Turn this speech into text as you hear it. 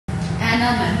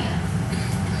Anomania.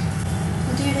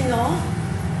 Good evening all.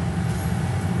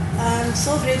 I'm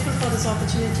so grateful for this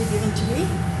opportunity given to me.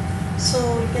 So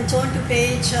you can turn to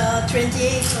page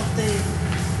 28 of the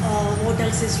What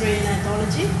Else Is Rain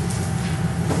anthology.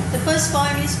 The first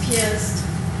poem is Pierced.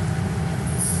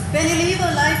 When you live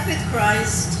a life with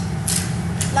Christ,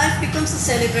 life becomes a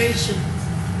celebration.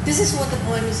 This is what the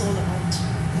poem is all about.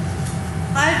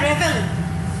 I revel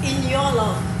in your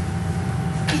love.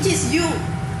 It is you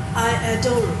I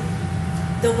adore,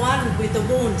 the one with the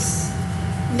wounds,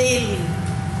 nail me.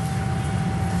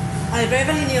 I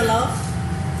revel in your love.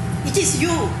 It is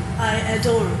you I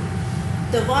adore,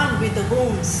 the one with the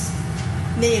wounds,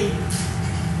 nail me.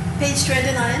 Page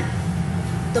 29,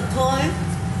 the poem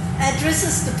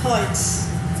addresses the poets.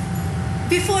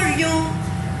 Before you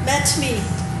met me,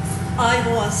 I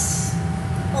was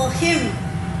a hymn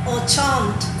or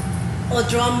chant or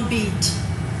drum beat,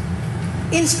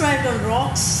 inscribed on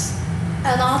rocks,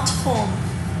 an art form.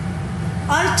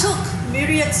 I took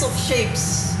myriads of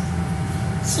shapes,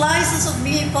 slices of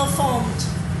me performed,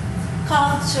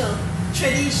 culture,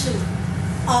 tradition,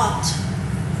 art,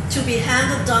 to be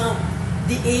handed down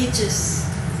the ages.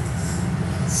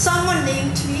 Someone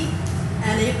named me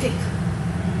an epic.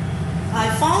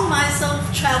 I found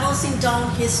myself traversing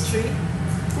down history,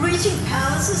 reaching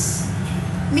palaces,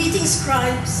 meeting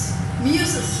scribes,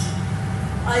 muses.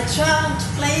 I traveled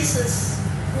places,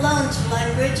 learned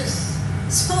languages,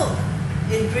 spoke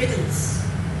in riddles.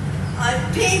 I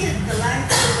painted the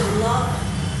language of love,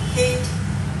 hate,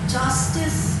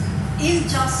 justice,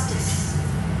 injustice.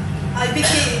 I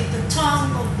became the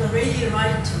tongue of the ready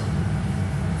writer.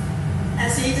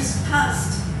 As ages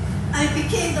passed, I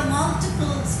became the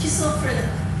multiple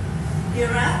schizophrenic,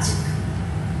 erratic,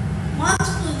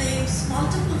 multiple names,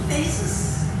 multiple faces,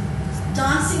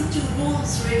 dancing to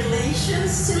rules,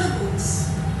 regulations, syllables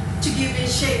to give a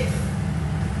shape,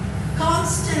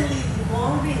 constantly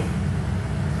evolving.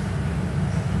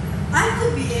 I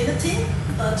could be anything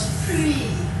but free.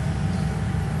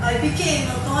 I became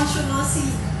a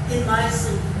controversy in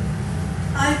myself.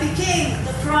 I became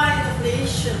the pride of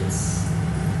nations.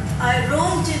 I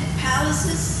roamed in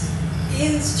palaces,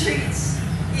 in streets,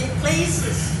 in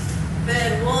places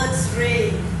where words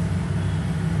reign.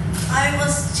 I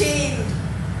was chained,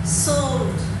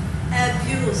 sold,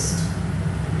 abused.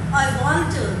 I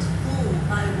wondered who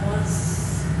I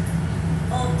was.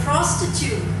 A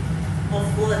prostitute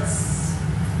of words,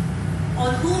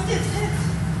 on whom they fed,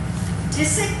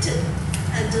 dissected,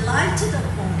 and delighted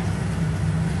upon.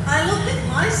 I look at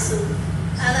myself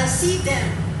and I see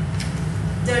them,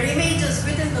 their images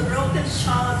within the broken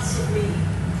shards of me.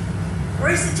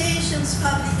 Recitations,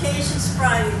 publications,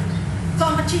 pride,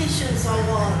 competitions,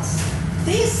 awards.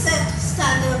 These set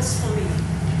standards for me,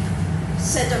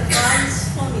 set a price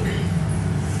for me.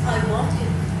 I walk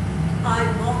in, I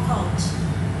walk out,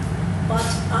 but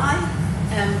I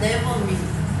am never me.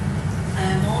 I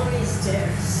am always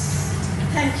theirs.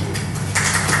 Thank you.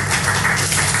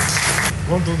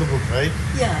 Gone through the book, right?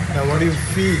 Yeah. Now, what do you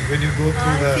feel when you go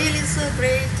through I feel it's a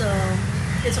great,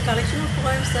 it's a collection of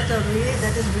poems that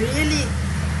is really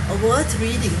worth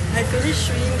reading. I finished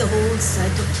reading the whole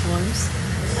set of poems,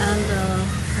 and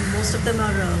most of them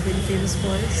are very famous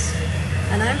poets.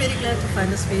 And I'm very glad to find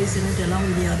a space in it along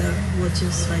with the other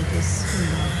virtuous writers.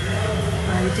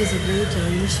 It is a great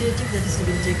initiative that is to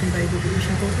be taken by the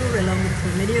Bhushan Kothur along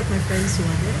with many of my friends who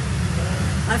are there.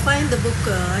 I find the book,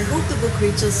 I hope the book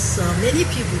reaches many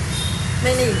people,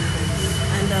 many,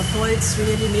 and poets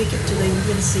really make it to the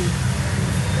Indian sea.